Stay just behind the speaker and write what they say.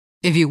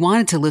If you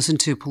wanted to listen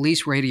to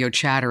police radio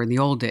chatter in the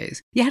old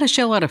days, you had to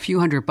shell out a few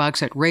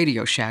 $100 at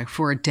Radio Shack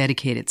for a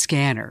dedicated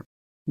scanner.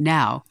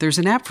 Now, there's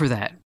an app for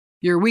that.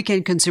 Your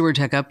weekend consumer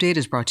tech update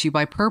is brought to you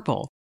by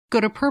Purple. Go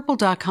to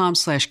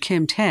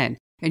purple.com/Kim10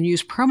 and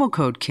use promo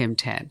code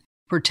Kim10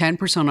 for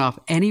 10% off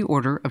any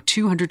order of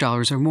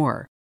 $200 or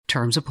more.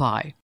 Terms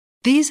apply.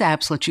 These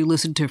apps let you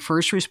listen to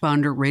first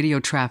responder radio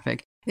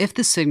traffic if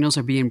the signals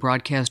are being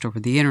broadcast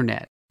over the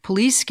internet.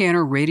 Police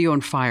Scanner Radio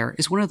and Fire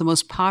is one of the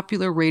most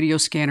popular radio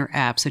scanner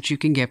apps that you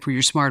can get for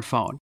your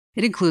smartphone.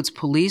 It includes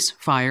police,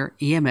 fire,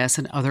 EMS,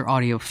 and other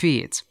audio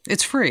feeds.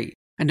 It's free.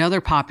 Another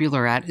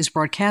popular app is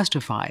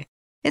Broadcastify.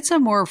 It's a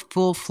more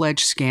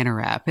full-fledged scanner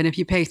app, and if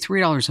you pay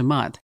 $3 a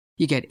month,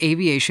 you get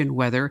aviation,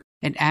 weather,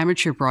 and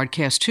amateur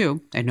broadcast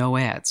too, and no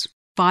ads.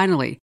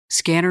 Finally,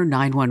 Scanner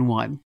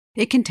 911.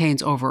 It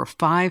contains over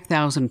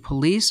 5,000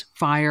 police,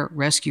 fire,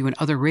 rescue, and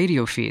other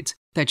radio feeds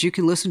that you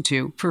can listen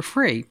to for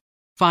free.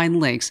 Find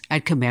links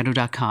at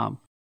Komando.com.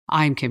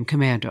 I'm Kim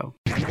Komando.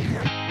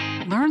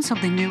 Learn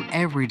something new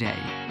every day.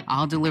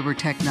 I'll deliver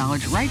tech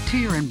knowledge right to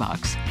your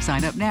inbox.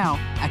 Sign up now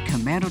at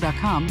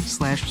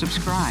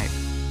Komando.com/subscribe.